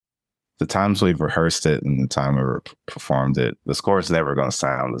the times we've rehearsed it and the time we performed it, the score is never going to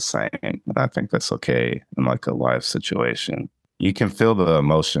sound the same. And I think that's okay in like a live situation. You can feel the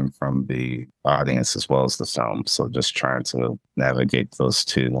emotion from the audience as well as the film. So just trying to navigate those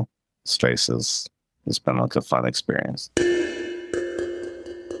two spaces has been like a fun experience.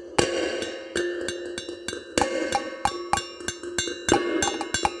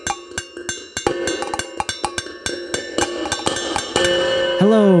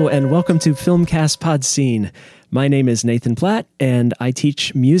 Hello, and welcome to Filmcast Pod Scene. My name is Nathan Platt, and I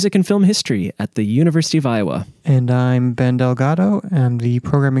teach music and film history at the University of Iowa. And I'm Ben Delgado. I'm the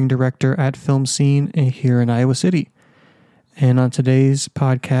programming director at Film Scene here in Iowa City. And on today's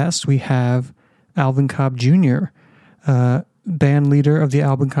podcast, we have Alvin Cobb Jr., band leader of the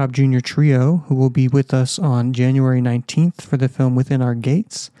Alvin Cobb Jr. Trio, who will be with us on January 19th for the film Within Our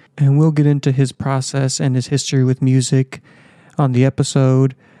Gates. And we'll get into his process and his history with music on the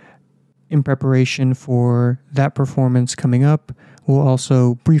episode. In preparation for that performance coming up, we'll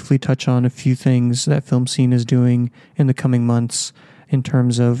also briefly touch on a few things that Film Scene is doing in the coming months in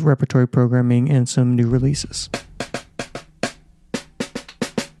terms of repertory programming and some new releases.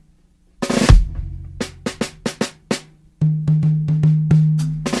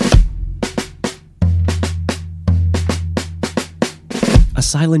 A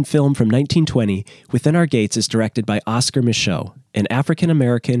silent film from 1920, Within Our Gates is directed by Oscar Micheaux, an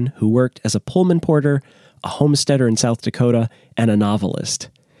African-American who worked as a Pullman porter, a homesteader in South Dakota, and a novelist.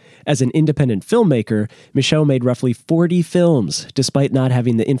 As an independent filmmaker, Micheaux made roughly 40 films, despite not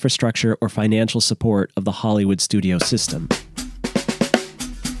having the infrastructure or financial support of the Hollywood studio system.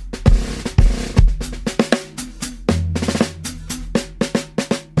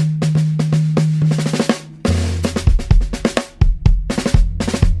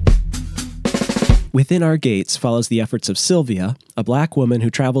 Within Our Gates follows the efforts of Sylvia, a black woman who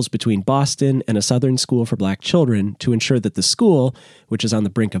travels between Boston and a southern school for black children to ensure that the school, which is on the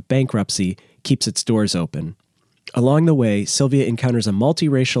brink of bankruptcy, keeps its doors open. Along the way, Sylvia encounters a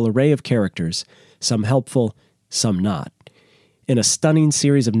multiracial array of characters, some helpful, some not. In a stunning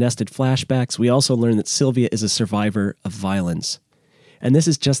series of nested flashbacks, we also learn that Sylvia is a survivor of violence. And this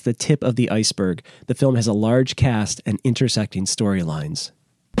is just the tip of the iceberg. The film has a large cast and intersecting storylines.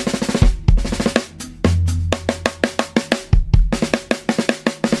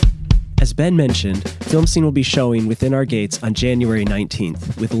 As Ben mentioned, Film Scene will be showing Within Our Gates on January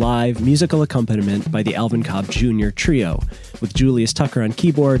 19th, with live musical accompaniment by the Alvin Cobb Jr. Trio, with Julius Tucker on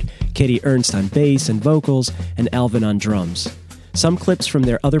keyboard, Katie Ernst on bass and vocals, and Alvin on drums. Some clips from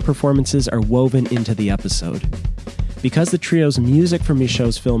their other performances are woven into the episode. Because the trio's music from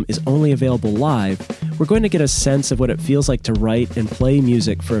Micheaux's film is only available live, we're going to get a sense of what it feels like to write and play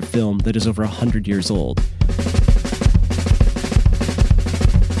music for a film that is over 100 years old.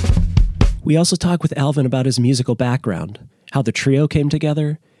 We also talk with Alvin about his musical background, how the trio came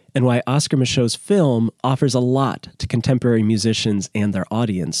together, and why Oscar Micheaux's film offers a lot to contemporary musicians and their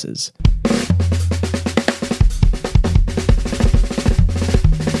audiences.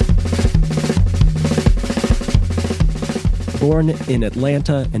 Born in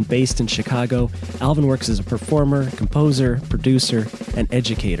Atlanta and based in Chicago, Alvin works as a performer, composer, producer, and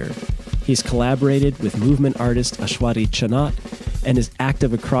educator. He's collaborated with movement artist Ashwati Chanat and is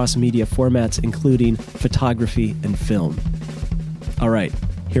active across media formats including photography and film. All right,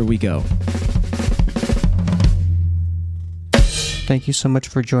 here we go. Thank you so much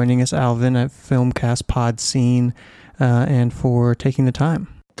for joining us, Alvin, at Filmcast Pod Scene, and for taking the time.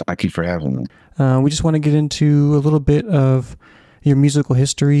 Thank you for having me. We just want to get into a little bit of your musical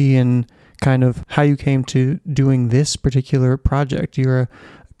history and kind of how you came to doing this particular project. You're a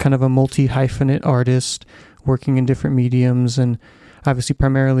kind of a multi-hyphenate artist working in different mediums and obviously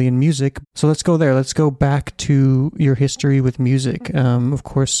primarily in music. So let's go there. Let's go back to your history with music. Of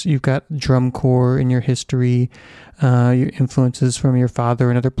course, you've got drum corps in your history, your influences from your father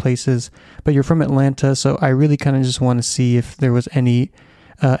and other places, but you're from Atlanta. So I really kind of just want to see if there was any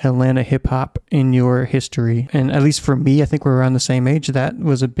Atlanta hip hop in your history. And at least for me, I think we're around the same age. That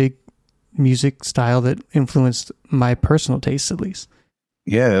was a big music style that influenced my personal tastes, at least.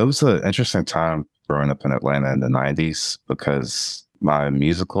 Yeah, it was an interesting time growing up in Atlanta in the 90s because my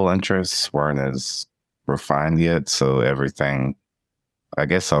musical interests weren't as refined yet. So everything, I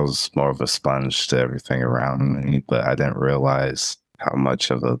guess I was more of a sponge to everything around me, but I didn't realize how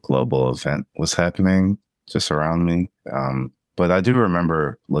much of a global event was happening just around me. But I do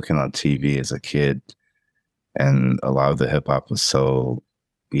remember looking on TV as a kid, and a lot of the hip hop was so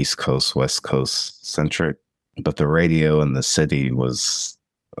East Coast, West Coast centric, but the radio in the city was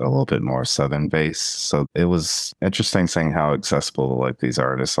a little bit more Southern based. So it was interesting seeing how accessible like these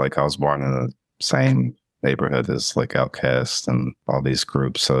artists, like I was born in the same neighborhood as like Outkast and all these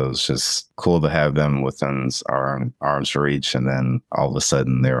groups. So it was just cool to have them within our arm's reach. And then all of a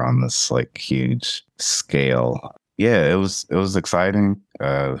sudden they're on this like huge scale. Yeah, it was exciting.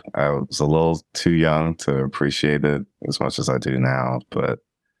 I was a little too young to appreciate it as much as I do now, but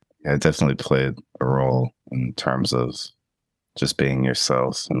yeah, it definitely played a role in terms of just being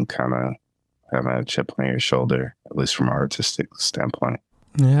yourself and kind of having a chip on your shoulder, at least from an artistic standpoint.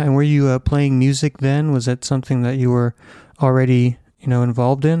 Yeah, and were you playing music then? Was that something that you were already,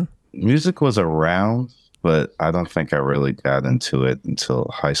 involved in? Music was around, but I don't think I really got into it until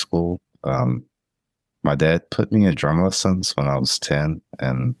high school. My dad put me in drum lessons when I was 10,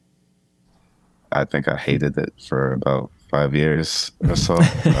 and I think I hated it for about 5 years or so.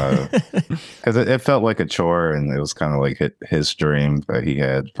 Because it felt like a chore, and it was kind of like his dream that he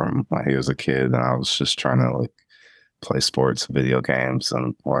had from when he was a kid, and I was just trying to like play sports, video games,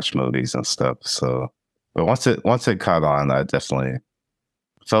 and watch movies and stuff. So, but once it caught on, I definitely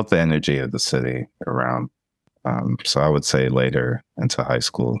felt the energy of the city around. So I would say later into high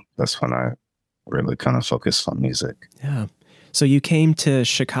school, that's when I really kind of focused on music. Yeah. So you came to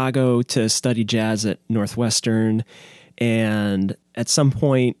Chicago to study jazz at Northwestern, and at some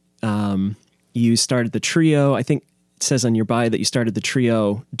point you started the trio. I think it says on your bio that you started the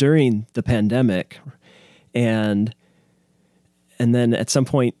trio during the pandemic, and then at some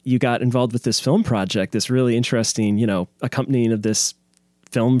point you got involved with this film project, this really interesting, accompanying of this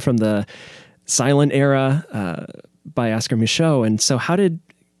film from the silent era by Oscar Micheaux. And so how did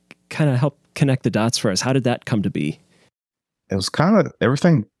kind of help connect the dots for us? How did that come to be? It was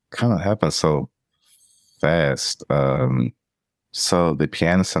everything kind of happened so fast. So the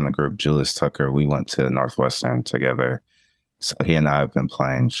pianist in the group, Julius Tucker, we went to Northwestern together. So he and I have been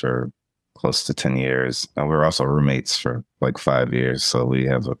playing for close to 10 years. And we were also roommates for like 5 years. So we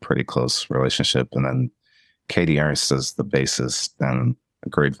have a pretty close relationship. And then Katie Ernst is the bassist and a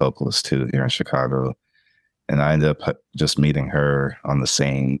great vocalist too here in Chicago. And I ended up just meeting her on the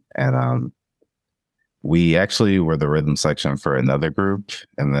scene. And we actually were the rhythm section for another group.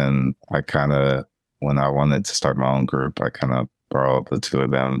 And then when I wanted to start my own group, I kind of borrowed the two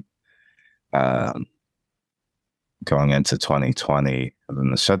of them going into 2020. And then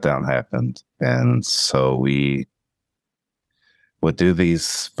the shutdown happened. And so we would do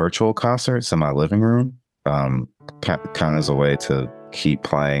these virtual concerts in my living room, kind of as a way to keep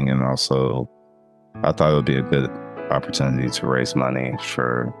playing. And also, I thought it would be a good opportunity to raise money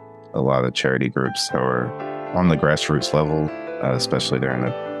for a lot of charity groups that were on the grassroots level, especially during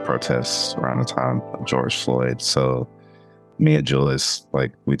the protests around the time of George Floyd. So me and Julius,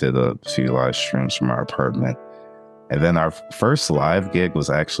 we did a few live streams from our apartment. And then our first live gig was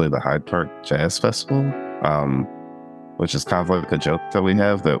actually the Hyde Park Jazz Festival, which is kind of like a joke that we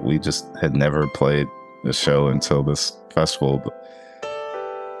have, that we just had never played the show until this festival. But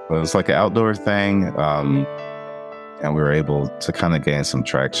it was like an outdoor thing. And we were able to kind of gain some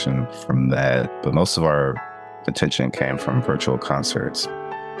traction from that. But most of our attention came from virtual concerts.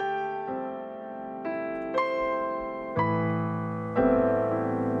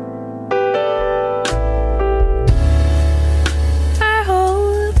 I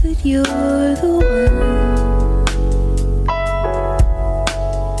hope that you're the one.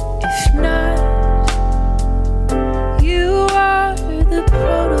 If not, you are the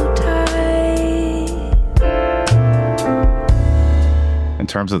prototype. In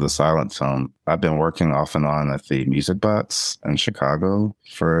terms of the silent film, I've been working off and on at the Music Box in Chicago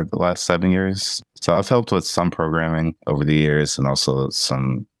for the last 7 years. So I've helped with some programming over the years and also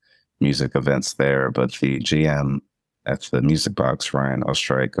some music events there. But the GM at the Music Box, Ryan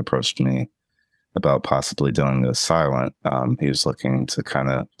Ostrike, approached me about possibly doing the silent. He was looking to kind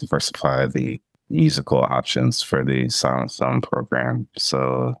of diversify the musical options for the silent film program.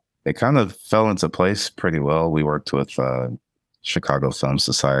 So it kind of fell into place pretty well. We worked with Chicago Film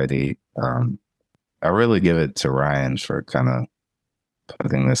Society. I really give it to Ryan for kind of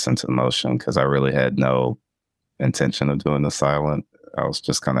putting this into motion, because I really had no intention of doing the silent. I was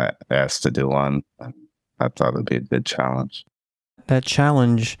just kind of asked to do one. I thought it'd be a good challenge. That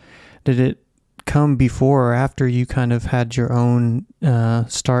challenge, did it come before or after you kind of had your own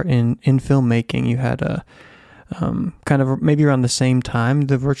start in filmmaking? You had a kind of maybe around the same time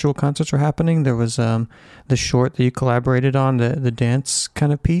the virtual concerts were happening. There was the short that you collaborated on, the dance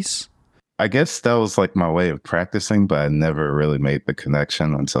kind of piece. I guess that was like my way of practicing, but I never really made the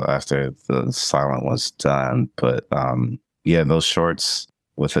connection until after the silent was done. But yeah, those shorts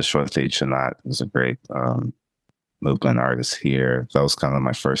with A Short That You Should Not was a great movement artist here. That was kind of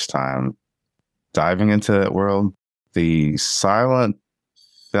my first time diving into that world. The silent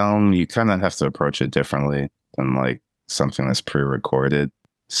film, you kind of have to approach it differently than like something that's pre-recorded.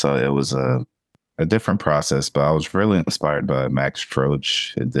 So it was a different process, but I was really inspired by Max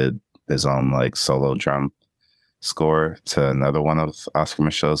Roach, who did his own like solo drum score to another one of Oscar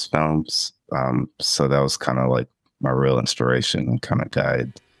Micheaux's films. So that was kind of like my real inspiration and kind of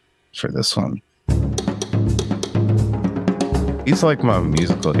guide for this one. He's like my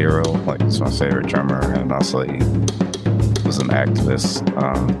musical hero. Like, he's my favorite drummer, and also he was an activist,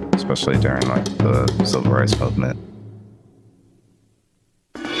 especially during like the civil rights movement.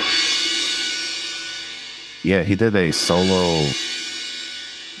 Yeah, he did a solo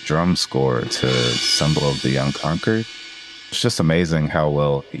drum score to Symbol of the Unconquered. It's just amazing how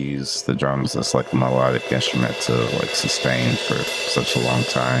well he used the drums as like a melodic instrument to like sustain for such a long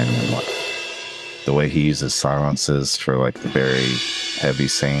time, and like the way he uses silences for like the very heavy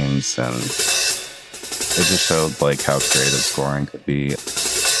scenes, and it just showed like how creative scoring could be.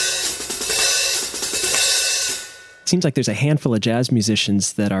 Seems like there's a handful of jazz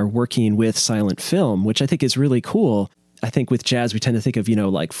musicians that are working with silent film, which I think is really cool. I think with jazz, we tend to think of,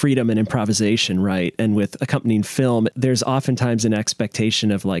 like freedom and improvisation, right? And with accompanying film, there's oftentimes an expectation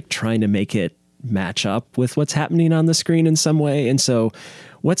of like trying to make it match up with what's happening on the screen in some way. And so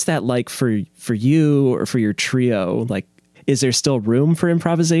what's that like for you or for your trio? Like, is there still room for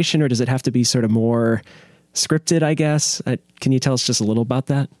improvisation, or does it have to be sort of more scripted, I guess? Can you tell us just a little about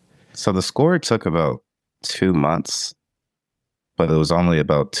that? So the score took about 2 months, but it was only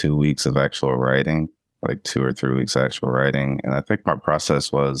about 2 weeks of actual writing, like 2 or 3 weeks actual writing. And I think my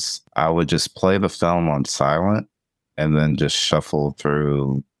process was I would just play the film on silent and then just shuffle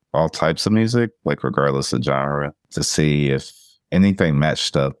through all types of music, like regardless of genre, to see if anything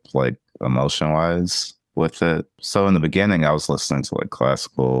matched up like emotion wise with it. So in the beginning, I was listening to like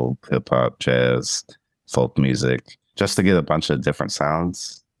classical, hip hop, jazz, folk music, just to get a bunch of different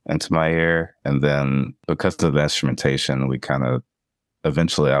sounds into my ear. And then because of the instrumentation, we kind of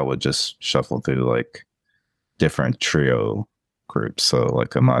eventually I would just shuffle through like different trio groups. So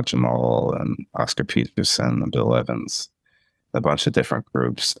like Ahmad Jamal and Oscar Peterson and Bill Evans, a bunch of different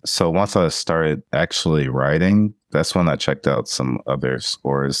groups. So once I started actually writing, that's when I checked out some other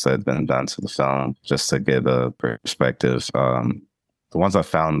scores that had been done to the film just to get a perspective. The ones I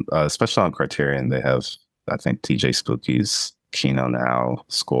found, especially on Criterion, they have, I think, TJ Spooky's Kino Now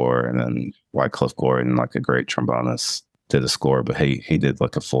score, and then Wycliffe Gordon, like a great trombonist, did a score, but he did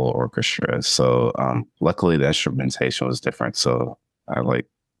like a full orchestra. So luckily the instrumentation was different. So I like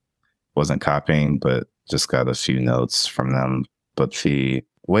wasn't copying, but just got a few notes from them. But the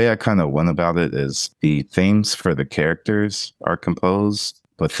way I kind of went about it is the themes for the characters are composed,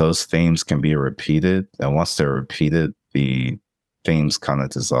 but those themes can be repeated. And once they're repeated, the themes kind of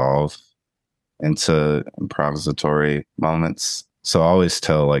dissolve into improvisatory moments. So I always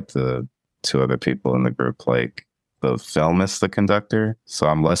tell like the two other people in the group, like, the film is the conductor. So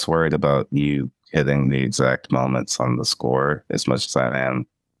I'm less worried about you hitting the exact moments on the score as much as I am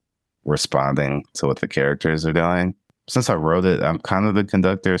responding to what the characters are doing. Since I wrote it, I'm kind of the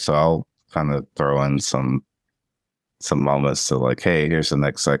conductor, so I'll kind of throw in some moments to like, hey, here's the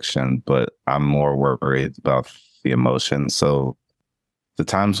next section, but I'm more worried about the emotion. So the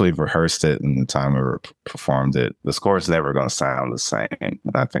times we've rehearsed it and the time we performed it, the score is never going to sound the same. And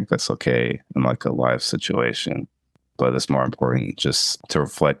I think that's okay in like a live situation, but it's more important just to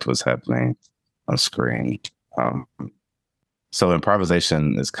reflect what's happening on screen. So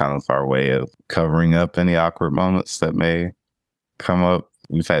improvisation is kind of our way of covering up any awkward moments that may come up.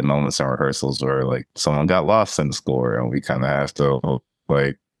 We've had moments in rehearsals where like someone got lost in the score and we kind of have to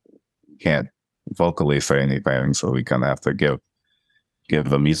like, can't vocally say anything. So we kind of have to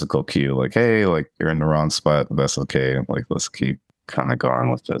give a musical cue like, hey, like you're in the wrong spot. But that's okay. Like, let's keep kind of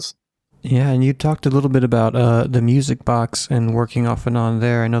going with this. Yeah, and you talked a little bit about the music box and working off and on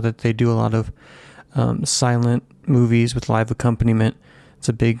there. I know that they do a lot of silent movies with live accompaniment. It's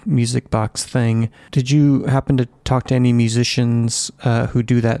a big music box thing. Did you happen to talk to any musicians who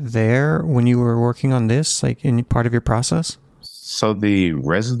do that there when you were working on this, like in part of your process? So the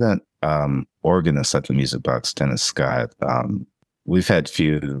resident organist at the music box, Dennis Scott, we've had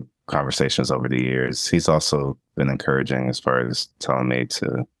few conversations over the years. He's also been encouraging as far as telling me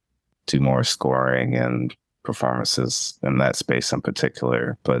to do more scoring and performances in that space in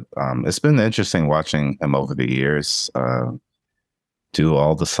particular. But it's been interesting watching him over the years do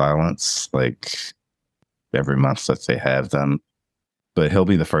all the silence, like every month that they have them. But he'll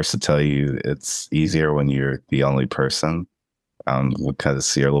be the first to tell you it's easier when you're the only person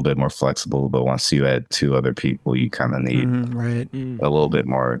because you're a little bit more flexible. But once you add two other people, you kind of need Right. a little bit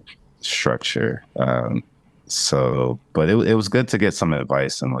more structure. But it was good to get some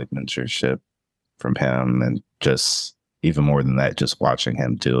advice and like mentorship from him, and just even more than that, just watching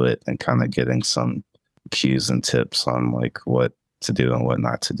him do it and kind of getting some cues and tips on like what to do and what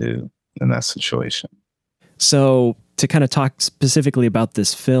not to do in that situation. So to kind of talk specifically about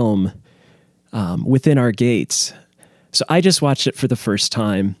this film, Within Our Gates. So I just watched it for the first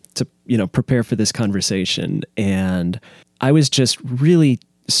time to, prepare for this conversation. And I was just really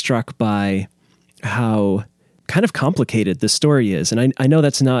struck by how kind of complicated the story is. And I know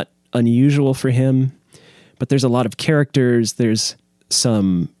that's not unusual for him, but there's a lot of characters. There's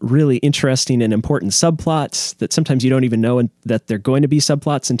some really interesting and important subplots that sometimes you don't even know that they're going to be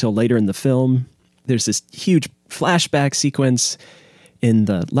subplots until later in the film. There's this huge flashback sequence in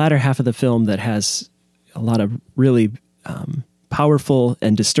the latter half of the film that has a lot of really powerful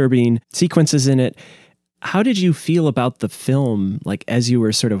and disturbing sequences in it. How did you feel about the film, like as you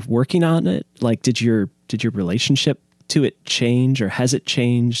were sort of working on it? Like, did your relationship to it change, or has it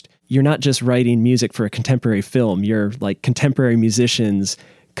changed? You're not just writing music for a contemporary film. You're like contemporary musicians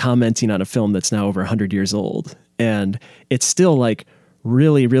commenting on a film that's now over 100 years old. And it's still like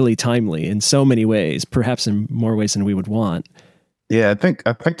really, really timely in so many ways, perhaps in more ways than we would want. Yeah, I think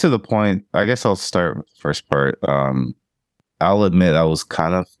to the point, I guess I'll start with the first part. I'll admit I was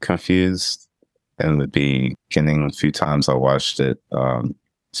kind of confused in the beginning. A few times I watched it,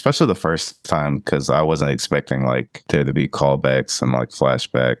 especially the first time, because I wasn't expecting like there to be callbacks and like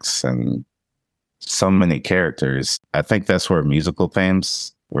flashbacks and so many characters. I think that's where musical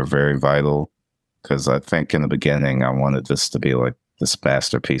themes were very vital, because I think in the beginning I wanted this to be like this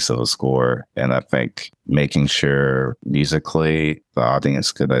masterpiece of a score. And I think making sure musically the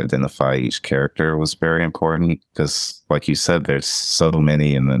audience could identify each character was very important, because like you said, there's so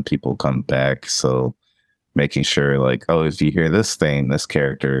many and then people come back. So making sure like, oh, if you hear this thing, this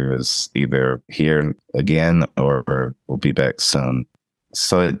character is either here again or will be back soon.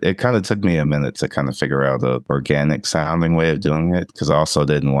 So it kind of took me a minute to kind of figure out an organic sounding way of doing it, because I also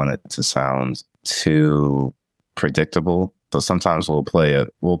didn't want it to sound too predictable. So sometimes we'll play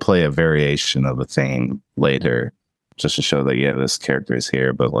a variation of a theme later just to show that, yeah, this character is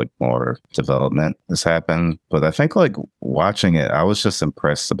here, but like more development has happened. But I think like watching it, I was just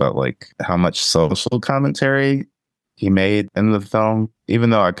impressed about like how much social commentary he made in the film, even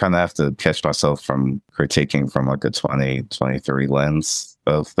though I kind of have to catch myself from critiquing from like a 2023 lens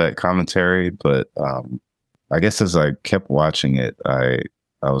of that commentary. But I guess as I kept watching it, I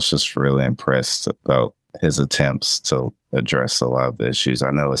was just really impressed about his attempts to address a lot of the issues.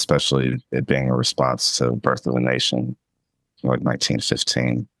 I know, especially it being a response to Birth of a Nation, like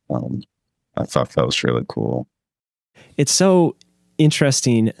 1915. I thought that was really cool. It's so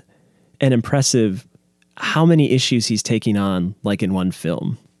interesting and impressive how many issues he's taking on, like in one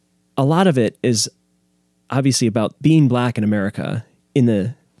film. A lot of it is obviously about being Black in America in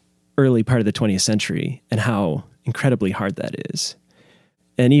the early part of the 20th century and how incredibly hard that is.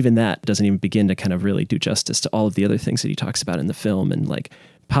 And even that doesn't even begin to kind of really do justice to all of the other things that he talks about in the film, and like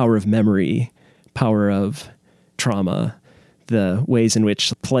power of memory, power of trauma, the ways in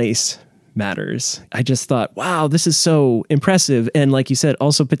which place matters. I just thought, wow, this is so impressive. And like you said,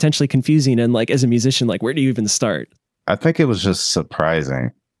 also potentially confusing. And like as a musician, like where do you even start? I think it was just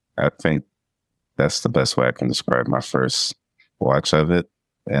surprising. I think that's the best way I can describe my first watch of it.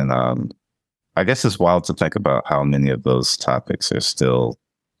 And I guess it's wild to think about how many of those topics are still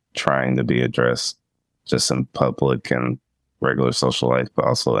trying to be addressed just in public and regular social life, but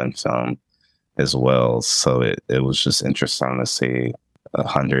also in film as well. So it was just interesting to see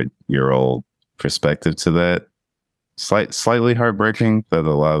 100-year-old perspective to that. Slightly heartbreaking that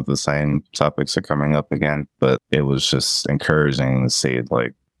a lot of the same topics are coming up again, but it was just encouraging to see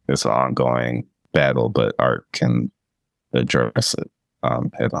like it's an ongoing battle, but art can address it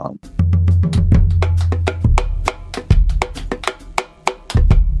head on.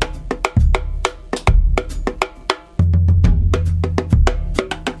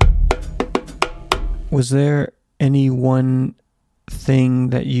 Was there any one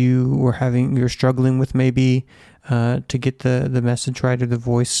thing that you're struggling with maybe to get the message right, or the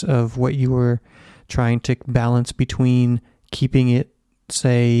voice of what you were trying to balance between keeping it,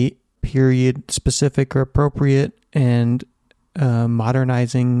 say, period specific or appropriate, and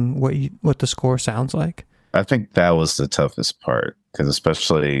modernizing what the score sounds like? I think that was the toughest part, because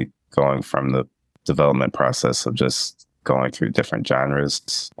especially going from the development process of just going through different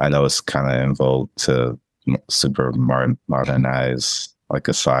genres, I know it's kind of in vogue to super modernize like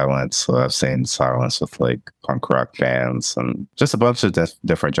a Silence. So I've seen Silence with like punk rock bands and just a bunch of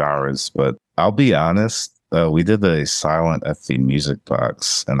different genres. But I'll be honest, we did a silent at the Music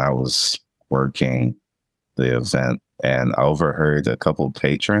Box, and I was working the event, and I overheard a couple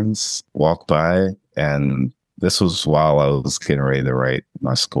patrons walk by, and this was while I was getting ready to write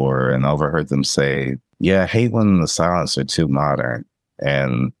my score, and I overheard them say, "Yeah, I hate when the silents are too modern."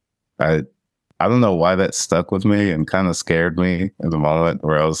 And I don't know why that stuck with me and kind of scared me in the moment,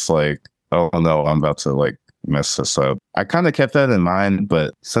 where I was like, "Oh no, I'm about to like mess this up." I kind of kept that in mind,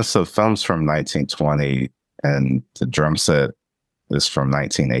 but since the film's from 1920 and the drum set is from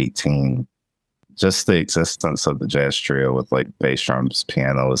 1918, just the existence of the jazz trio with like bass drums,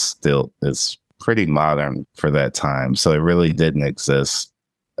 piano is pretty modern for that time. So it really didn't exist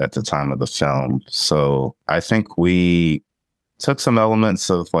at the time of the film. So I think we took some elements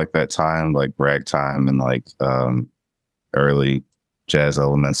of like that time, like ragtime and like early jazz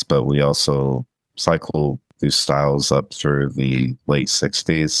elements, but we also cycle these styles up through the late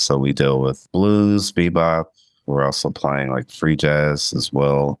 60s. So we deal with blues, bebop. We're also playing like free jazz as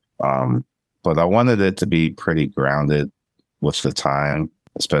well. But I wanted it to be pretty grounded with the time,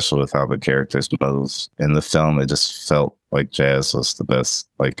 especially with how the characters move. In the film, it just felt like jazz was the best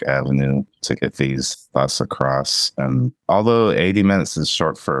like avenue to get these thoughts across. And although 80 minutes is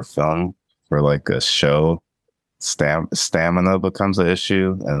short for a film, for like a show, stamina becomes an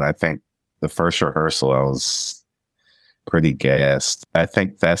issue. And I think the first rehearsal, I was pretty gassed. I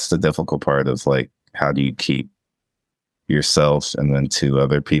think that's the difficult part of like, how do you keep yourself and then two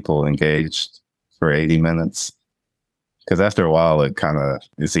other people engaged for 80 minutes? Because after a while,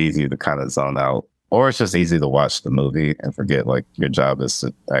 it's easy to kind of zone out, or it's just easy to watch the movie and forget like your job is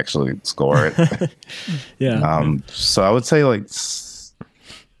to actually score it. Yeah. So I would say like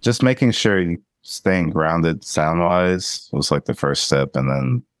just making sure you staying grounded sound wise was like the first step, and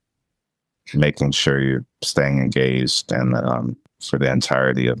then making sure you're staying engaged and for the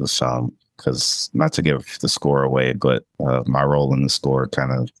entirety of the film. Because not to give the score away, but my role in the score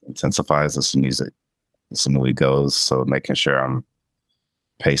kind of intensifies as the movie goes. So making sure I'm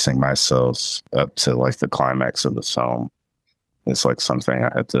pacing myself up to like the climax of the film is like something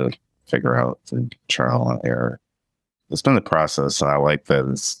I had to figure out through trial and error. It's been a process, and I like that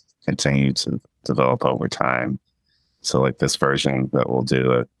it's continued to develop over time. So like this version that we'll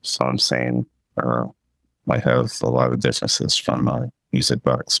do at Some Scene might have a lot of differences from my Music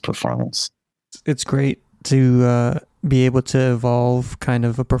Box performance. It's great to be able to evolve kind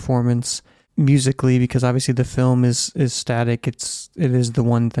of a performance musically, because obviously the film is static. It is the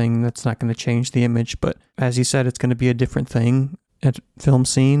one thing that's not going to change the image, but as you said, it's going to be a different thing at Film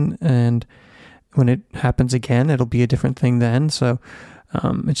Scene, and when it happens again, it'll be a different thing then. So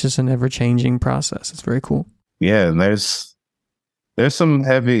it's just an ever-changing process. It's very cool. Yeah, and there's some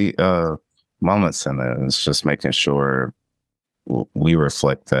heavy moments in it. It's just making sure we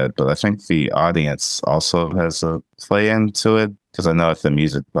reflect that, but I think the audience also has a play into it, because I know at the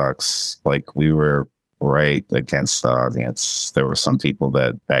Music Box, like we were right against the audience. There were some people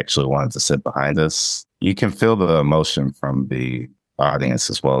that actually wanted to sit behind us. You can feel the emotion from the audience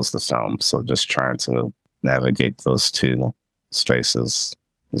as well as the film. So just trying to navigate those two spaces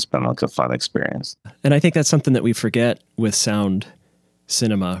has been like a fun experience. And I think that's something that we forget with sound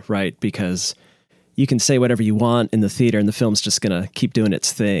cinema, right? Because you can say whatever you want in the theater and the film's just going to keep doing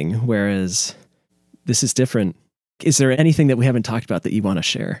its thing. Whereas this is different. Is there anything that we haven't talked about that you want to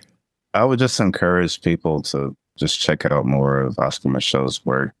share? I would just encourage people to just check out more of Oscar Micheaux's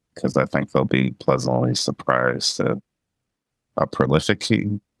work, because I think they'll be pleasantly surprised at how prolific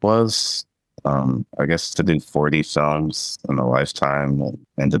he was. I guess to do 40 films in a lifetime and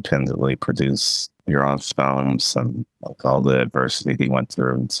independently produce your own films, and like all the adversity he went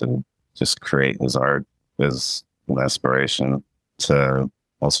through to just create his art is an inspiration to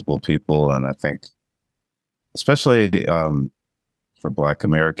multiple people. And I think especially for Black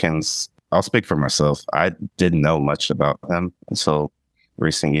Americans, I'll speak for myself. I didn't know much about him until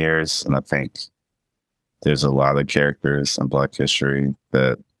recent years. And I think there's a lot of characters in Black history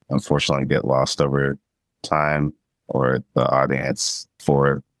that unfortunately get lost over time, or the audience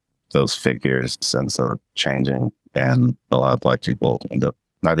for those figures ends up changing. And a lot of Black people end up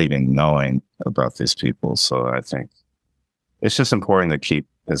not even knowing about these people. So I think it's just important to keep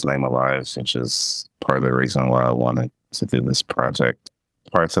his name alive, which is part of the reason why I wanted to do this project.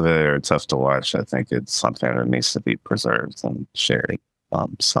 Parts of it are tough to watch. I think it's something that needs to be preserved and shared.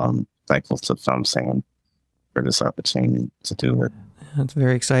 So I'm thankful to Film Scene for this opportunity to do it. That's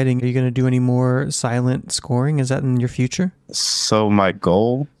very exciting. Are you going to do any more silent scoring? Is that in your future? So my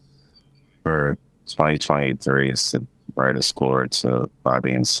goal for 2023 is to write a score to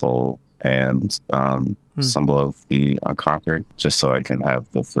Body and Soul and Symbol of the Unconquered, just so I can have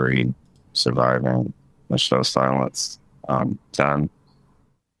the three surviving the show Silence done.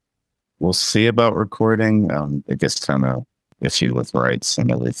 We'll see about recording. It gets kind of iffy with rights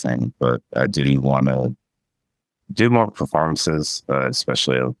and everything, but I do want to do more performances,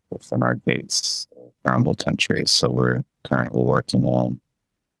 especially within our Gates Bramble Country. So we're currently working on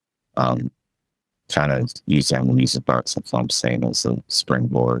kind of using the Music Box and Film Scene as a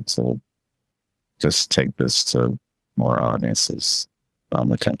springboard to just take this to more audiences around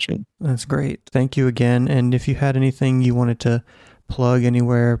the country. That's great. Thank you again. And if you had anything you wanted to plug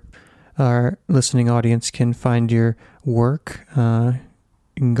anywhere our listening audience can find your work, you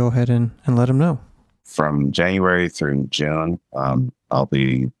can go ahead and let them know. From January through June, I'll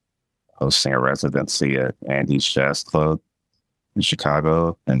be hosting a residency at Andy's Jazz Club in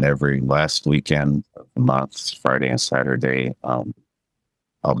Chicago, and every last weekend of the month, Friday and Saturday,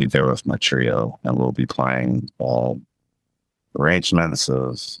 I'll be there with my trio, and we'll be playing arrangements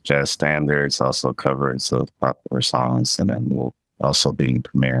of jazz standards, also covers of popular songs, and then we'll also be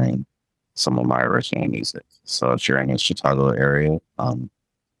premiering some of my original music. So if you're in the Chicago area, I'll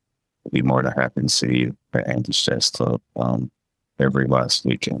be more than happy to see you at Andy's Jazz Club every last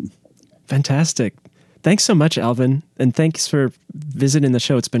weekend. Fantastic. Thanks so much, Alvin. And thanks for visiting the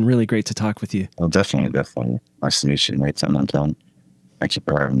show. It's been really great to talk with you. Oh, definitely. Nice to meet you, Nathan. I'm done. Thank you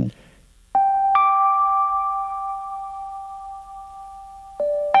for having me.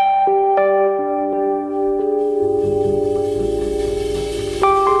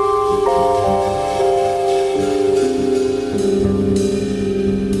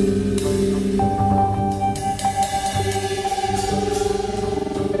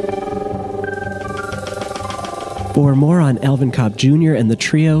 For more on Alvin Cobb Jr. and the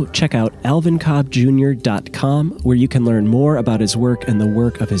trio, check out alvincobbjr.com, where you can learn more about his work and the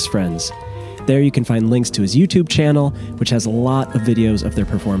work of his friends. There you can find links to his YouTube channel, which has a lot of videos of their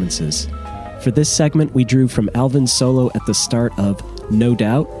performances. For this segment, we drew from Alvin's solo at the start of No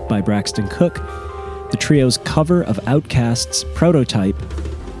Doubt by Braxton Cook, the trio's cover of Outkast's Prototype,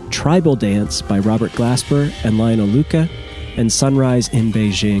 Tribal Dance by Robert Glasper and Lionel Luca, and Sunrise in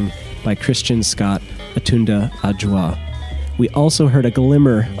Beijing by Christian Scott Atunda Adjoa. We also heard a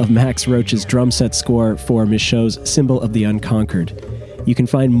glimmer of Max Roach's drum set score for Michaud's Symbol of the Unconquered. You can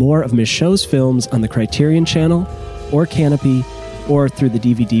find more of Michaud's films on the Criterion Channel, or Canopy, or through the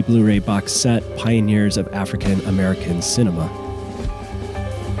DVD Blu-ray box set Pioneers of African American Cinema.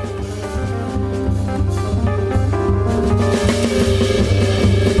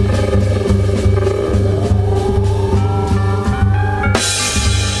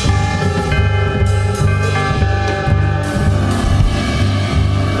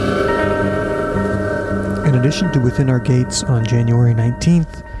 In addition to Within Our Gates on January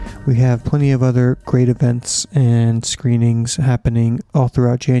 19th, we have plenty of other great events and screenings happening all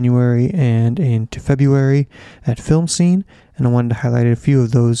throughout January and into February at Film Scene, and I wanted to highlight a few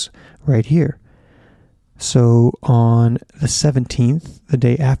of those right here. So on the 17th, the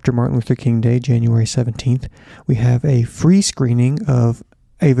day after Martin Luther King Day, January 17th, we have a free screening of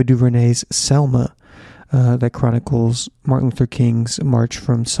Ava DuVernay's Selma that chronicles Martin Luther King's march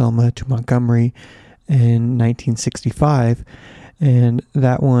from Selma to Montgomery in 1965, and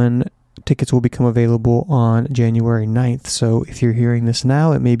that one, tickets will become available on January 9th. So if you're hearing this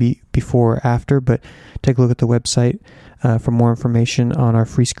now, it may be before or after, but take a look at the website for more information on our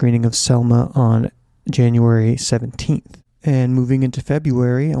free screening of Selma on January 17th. And moving into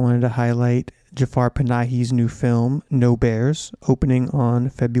February, I wanted to highlight Jafar Panahi's new film, No Bears, opening on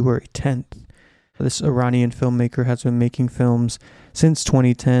February 10th. This Iranian filmmaker has been making films since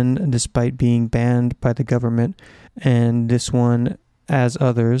 2010, despite being banned by the government. And this one, as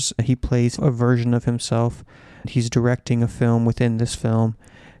others, he plays a version of himself. He's directing a film within this film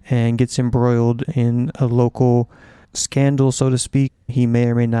and gets embroiled in a local scandal, so to speak. He may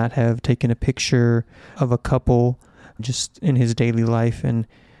or may not have taken a picture of a couple just in his daily life and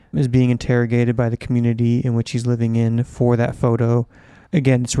is being interrogated by the community in which he's living in for that photo.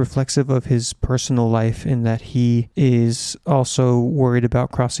 Again, it's reflexive of his personal life in that he is also worried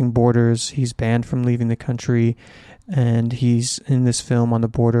about crossing borders. He's banned from leaving the country, and he's in this film on the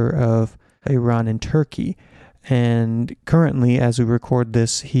border of Iran and Turkey. And currently, as we record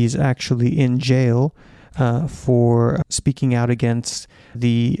this, he's actually in jail for speaking out against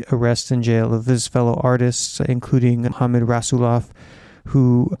the arrest and jail of his fellow artists, including Hamid Rasulov,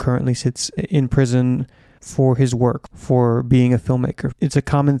 who currently sits in prison for his work, for being a filmmaker. It's a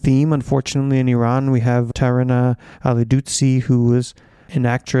common theme, unfortunately, in Iran. We have Tarana Ali Dutsi, who was an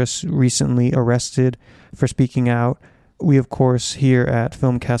actress recently arrested for speaking out we, of course, here at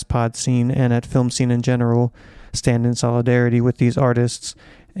Filmcast Pod Scene and at Film Scene in general, stand in solidarity with these artists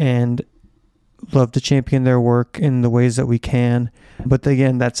and love to champion their work in the ways that we can. But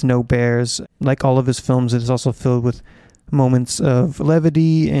again, that's no bears. Like all of his films, it is also filled with moments of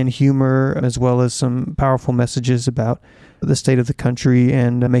levity and humor, as well as some powerful messages about the state of the country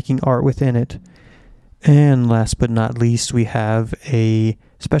and making art within it. And last but not least, we have a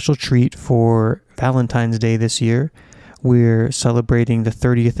special treat for Valentine's Day this year. We're celebrating the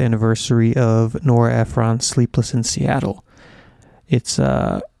 30th anniversary of Nora Ephron's Sleepless in Seattle. It's,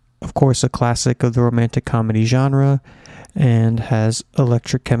 of course, a classic of the romantic comedy genre and has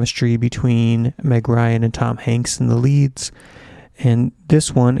electric chemistry between Meg Ryan and Tom Hanks in the leads. And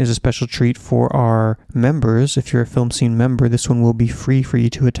this one is a special treat for our members. If you're a Film Scene member, this one will be free for you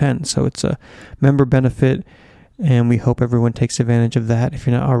to attend. So it's a member benefit, and we hope everyone takes advantage of that. If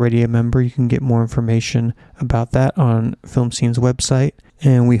you're not already a member, you can get more information about that on Film Scene's website.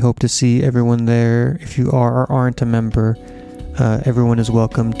 And we hope to see everyone there. If you are or aren't a member, everyone is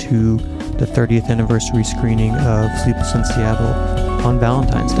welcome to the 30th anniversary screening of Sleepless in Seattle on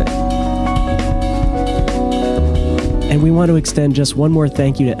Valentine's Day. And we want to extend just one more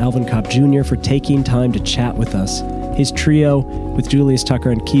thank you to Alvin Kopp Jr. for taking time to chat with us. His trio, with Julius Tucker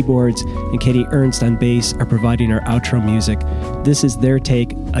on keyboards and Katie Ernst on bass, are providing our outro music. This is their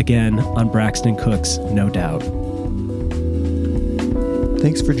take, again, on Braxton Cook's No Doubt.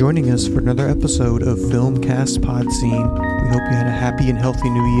 Thanks for joining us for another episode of Filmcast Pod Scene. We hope you had a happy and healthy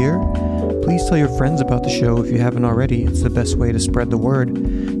new year. Please tell your friends about the show if you haven't already. It's the best way to spread the word.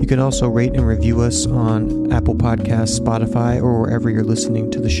 You can also rate and review us on Apple Podcasts, Spotify, or wherever you're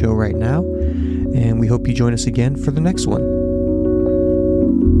listening to the show right now. And we hope you join us again for the next one.